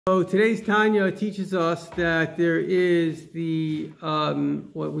So today's Tanya teaches us that there is the,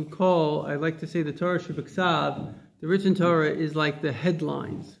 what we call, I like to say the Torah Shebeksav. The written Torah is like the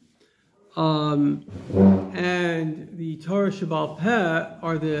headlines. And the Torah Shebal Peh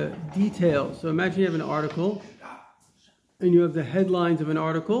are the details. So imagine you have an article, and you have the headlines of an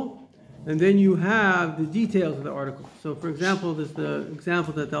article, and then you have the details of the article. So for example, there's the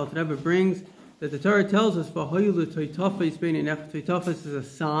example that the Alter Rebbe brings, that the Torah tells us, toitafos is a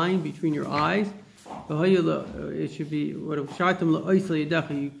sign between your eyes. It should be,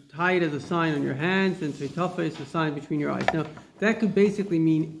 you tie it as a sign on your hands, and toitafos is a sign between your eyes. Now, that could basically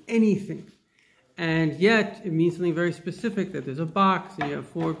mean anything. And yet, it means something very specific, that there's a box, and you have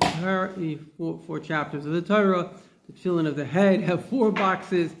four chapters of the Torah. The tefillin of the head have 4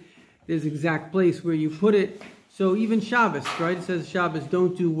 boxes. There's an exact place where you put it. So even Shabbos, right? It says Shabbos,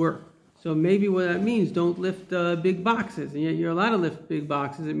 don't do work. So maybe what that means, don't lift big boxes. And yet you're allowed to lift big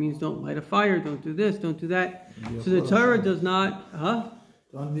boxes. It means don't light a fire, don't do this, don't do that. So the Torah does not,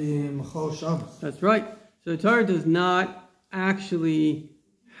 Don't be Machol Shabbos. That's right. So the Torah does not actually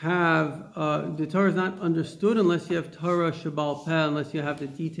have, the Torah is not understood unless you have Torah Shebal Peh, unless you have the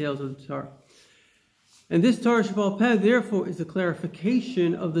details of the Torah. And this Torah Shebal Peh, therefore, is a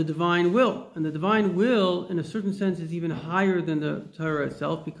clarification of the divine will. And the divine will, in a certain sense, is even higher than the Torah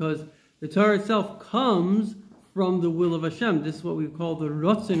itself, because the Torah itself comes from the will of Hashem. This is what we call the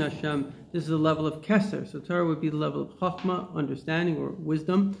Rotzin Hashem. This is a level of Keser. So Torah would be the level of Chachma, understanding, or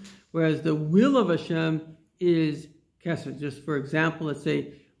wisdom, whereas the will of Hashem is Keser. Just for example, let's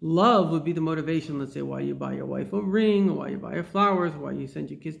say love would be the motivation. Let's say why you buy your wife a ring, or why you buy her flowers, why you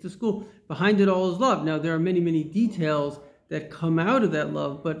send your kids to school. Behind it all is love. Now, there are many, many details that come out of that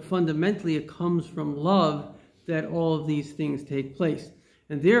love, but fundamentally it comes from love that all of these things take place.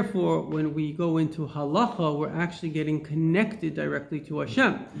 And therefore, when we go into halacha, we're actually getting connected directly to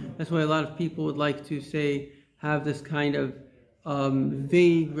Hashem. That's why a lot of people would like to say, have this kind of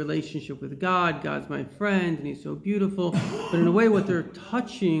vague relationship with God. God's my friend, and He's so beautiful. But in a way, what they're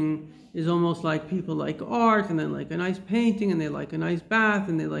touching is almost like people like art, and they like a nice painting, and they like a nice bath,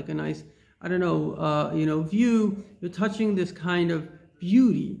 and they like a nice, view. You're touching this kind of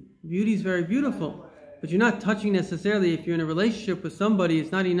beauty. Beauty is very beautiful. But you're not touching necessarily, if you're in a relationship with somebody,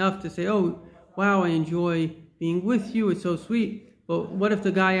 it's not enough to say, oh, wow, I enjoy being with you, it's so sweet. But what if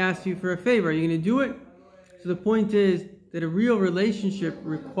the guy asks you for a favor? Are you going to do it? So the point is that a real relationship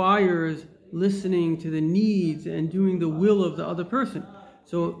requires listening to the needs and doing the will of the other person.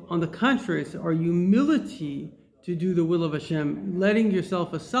 So on the contrary, it's our humility to do the will of Hashem, letting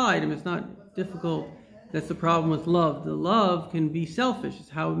yourself aside. It's not difficult. That's the problem with love. The love can be selfish.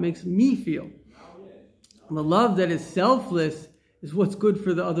 It's how it makes me feel. The love that is selfless is what's good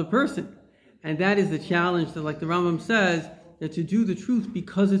for the other person. And that is the challenge that, like the Rambam says, that to do the truth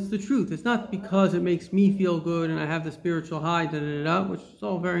because it's the truth. It's not because it makes me feel good and I have the spiritual high, which is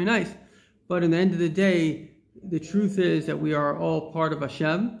all very nice. But in the end of the day, the truth is that we are all part of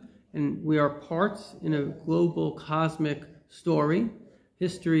Hashem, and we are parts in a global cosmic story.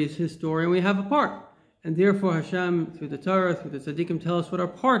 History is His story, and we have a part. And therefore Hashem, through the Torah, through the Tzaddikim, tell us what our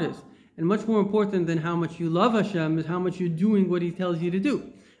part is. And much more important than how much you love Hashem is how much you're doing what He tells you to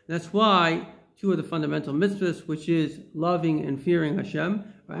do. That's why 2 of the fundamental mitzvahs, which is loving and fearing Hashem,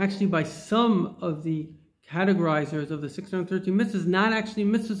 are actually by some of the categorizers of the 613 mitzvahs not actually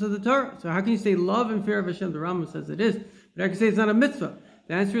mitzvahs of the Torah. So how can you say love and fear of Hashem? The Rambam says it is. But I can say it's not a mitzvah.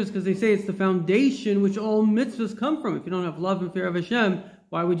 The answer is because they say it's the foundation which all mitzvahs come from. If you don't have love and fear of Hashem,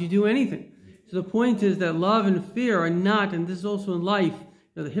 why would you do anything? So the point is that love and fear are not, and this is also in life,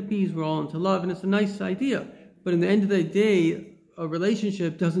 the hippies were all into love, and it's a nice idea. But in the end of the day, a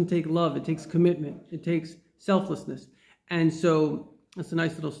relationship doesn't take love. It takes commitment. It takes selflessness. And so that's a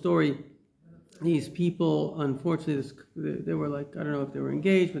nice little story. These people, unfortunately, they were like, I don't know if they were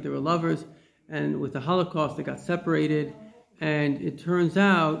engaged, but they were lovers. And with the Holocaust, they got separated. And it turns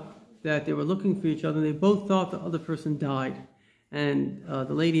out that they were looking for each other, and they both thought the other person died. And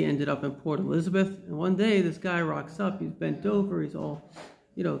the lady ended up in Port Elizabeth. And one day, this guy rocks up. He's bent over. He's all,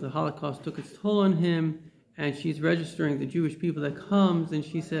 the Holocaust took its toll on him. And she's registering the Jewish people that comes. And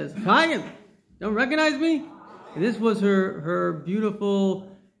she says, Chaim, don't recognize me? And this was her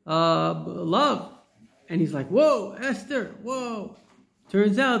beautiful love. And he's like, whoa, Esther, whoa.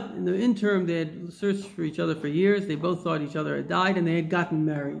 Turns out, in the interim, they had searched for each other for years. They both thought each other had died, and they had gotten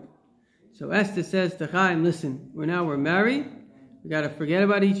married. So Esther says to Chaim, listen, we're married. We got to forget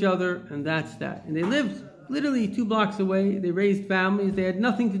about each other, and that's that. And they lived literally 2 blocks away. They raised families. They had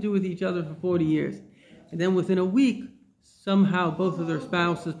nothing to do with each other for 40 years. And then within a week, somehow both of their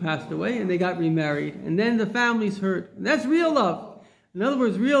spouses passed away, and they got remarried. And then the families hurt. And that's real love. In other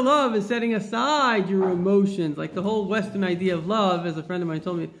words, real love is setting aside your emotions. Like the whole Western idea of love, as a friend of mine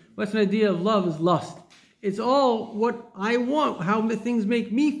told me, Western idea of love is lust. It's all what I want, how things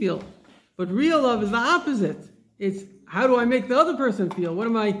make me feel. But real love is the opposite. It's how do I make the other person feel? What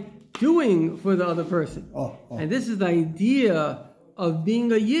am I doing for the other person? And this is the idea of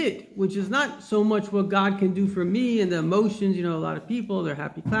being a yid, which is not so much what God can do for me and the emotions. You know, a lot of people, they're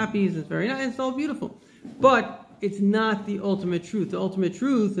happy clappies. It's very nice. It's all beautiful. But it's not the ultimate truth. The ultimate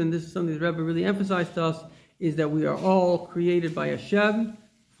truth, and this is something the Rebbe really emphasized to us, is that we are all created by Hashem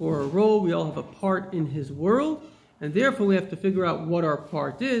for a role. We all have a part in His world. And therefore, we have to figure out what our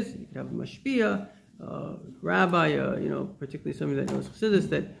part is. You could have a mashpia, rabbi, particularly somebody that knows Chassidus,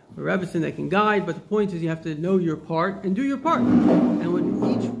 that a rebbetzin that can guide. But the point is, you have to know your part and do your part. And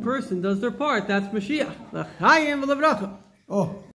when each person does their part, that's Mashiach.